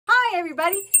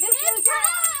everybody.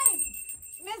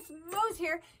 Miss Moose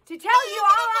here to tell you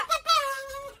all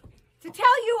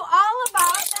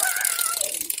about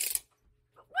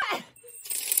what?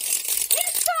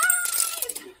 It's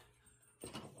time!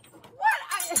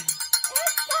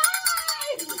 It's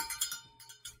time!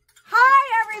 Hi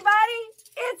everybody,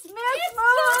 it's Miss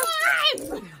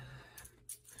Moose.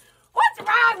 What's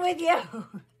wrong with you?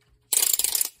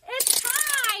 It's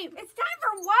time! It's time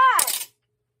for what?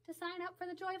 To sign up for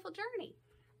the Joyful Journey.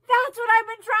 That's what I've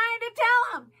been trying to tell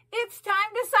them. It's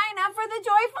time to sign up for the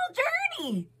Joyful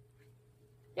Journey.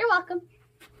 You're welcome.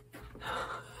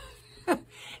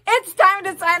 It's time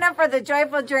to sign up for the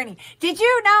Joyful Journey. Did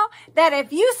you know that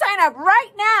if you sign up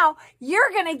right now,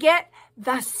 you're going to get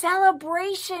the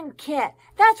celebration kit?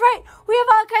 That's right. We have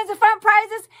all kinds of fun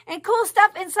prizes and cool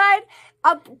stuff inside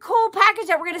a cool package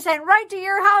that we're going to send right to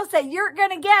your house that you're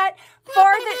going to get for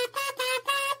the...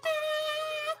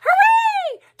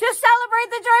 Hooray! To celebrate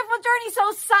the Joyful Journey.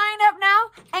 So sign up now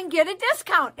and get a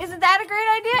discount. Isn't that a great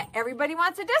idea? Everybody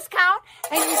wants a discount.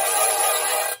 And you...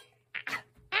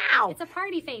 Ow! It's a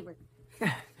party favor.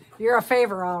 You're a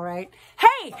favor, all right.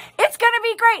 Hey, it's going to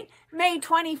be great. May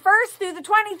 21st through the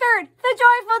 23rd, the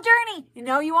Joyful Journey. You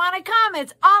know you want to come.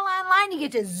 It's all online. You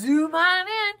get to zoom on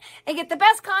in and get the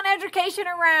best con education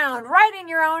around right in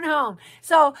your own home.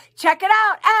 So check it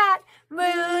out at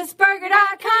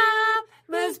mooseburger.com,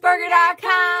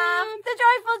 mooseburger.com, the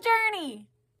Joyful Journey.